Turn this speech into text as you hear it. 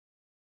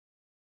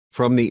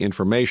From the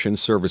Information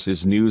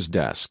Services News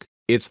Desk,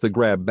 it's the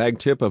Grab Bag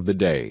Tip of the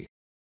Day.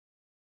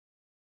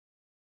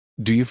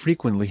 Do you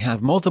frequently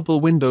have multiple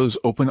windows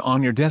open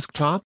on your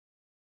desktop?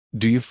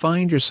 Do you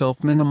find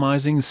yourself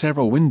minimizing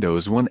several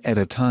windows one at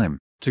a time,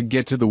 to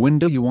get to the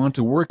window you want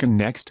to work in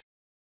next?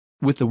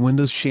 With the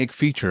Windows Shake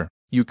feature,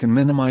 you can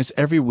minimize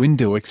every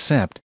window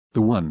except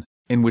the one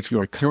in which you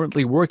are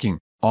currently working,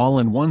 all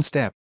in one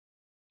step.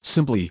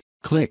 Simply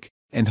click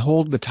and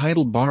hold the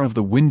title bar of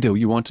the window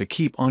you want to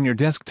keep on your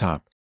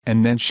desktop,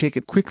 and then shake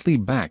it quickly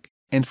back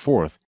and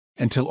forth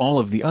until all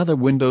of the other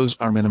windows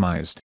are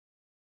minimized.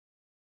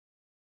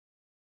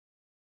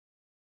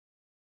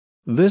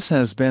 This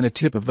has been a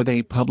Tip of the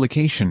Day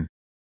publication.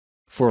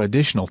 For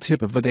additional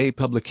Tip of the Day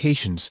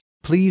publications,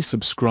 please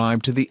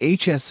subscribe to the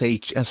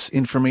HSHS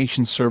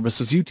Information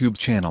Services YouTube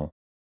channel.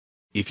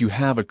 If you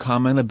have a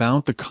comment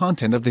about the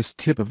content of this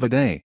Tip of the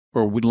Day,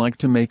 or would like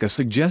to make a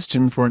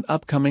suggestion for an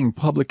upcoming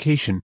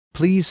publication,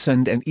 please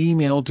send an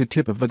email to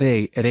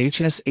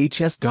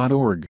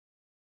tipoftheday@hshs.org.